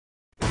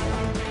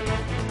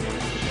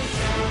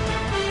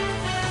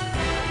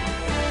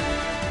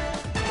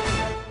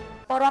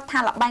ពលរដ្ឋថា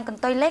លបែងក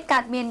ន្ទុយលេខកើ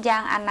តមានយ៉ា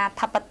ងអាណា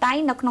ធិបតេយ្យ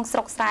នៅក្នុងស្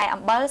រុកស្រែ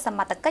អំបិលសម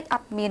ត្ថកិច្ចអ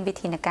ត់មានវិ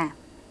ធានការ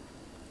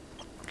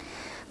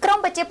ក្រម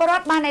ប្រជាពលរ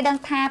ដ្ឋបានឲ្យដឹង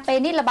ថាពេល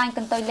នេះលបែងក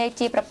ន្ទុយលេខ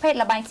ជាប្រភេទ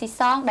លបែងស៊ី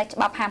សងដែលច្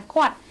បាប់ហាម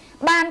ឃាត់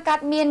បានកើ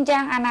តមានយ៉ា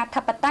ងអាណា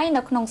ធិបតេយ្យ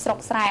នៅក្នុងស្រុក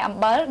ស្រែអំ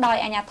បិលដោយ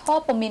អាជ្ញាធរ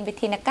ពុំមានវិ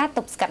ធានការទ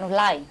ប់ស្កាត់នោះ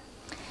ឡើយ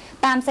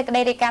តាមសេចក្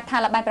តីរាយការណ៍ថា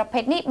លបែងប្រភេ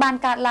ទនេះបាន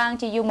កើតឡើង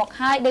ជាយូរមក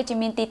ហើយដោយជា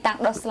មានទីតាំង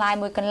ដុះស្លាយ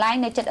មួយកន្លែង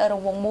នៅជិតរ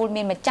ង្វង់មូល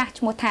មានម្ចាស់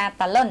ឈ្មោះថា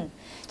តាលិន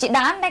ជា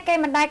ដើមដែលគេ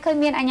មិនដែលឃើញ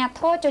មានអាជ្ញា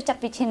ធរចូលចា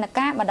ត់វិធាន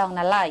ការម្ដង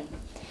ណាឡើយ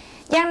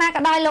យ៉ាងណាក៏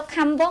ដោយលោក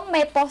ខំវង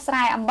មេប៉ុស្តិ៍ស្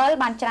រែអំបិល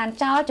បានច្រាន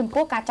ចោលចំ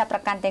ពោះការចាប់ប្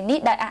រកាន់ទាំងនេះ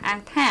ដោយអះអាង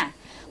ថា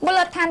មូល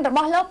ដ្ឋានរប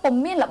ស់លោកពុំ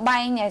មានលបែ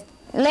ង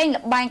លេងល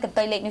បែងកន្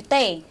ទុយលេខនោះ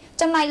ទេ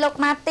ចំណែកលោក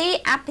ម៉ាទី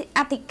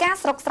អធិការ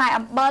ស្រុកស្រែ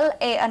អំបិល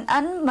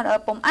ANN មិន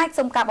ពុំអាច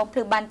សុំការបំភ្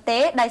លឺបានទេ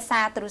ដោយសា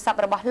រទូរស័ព្ទ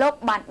របស់លោក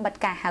បានបិទ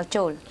ការហៅ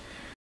ចូល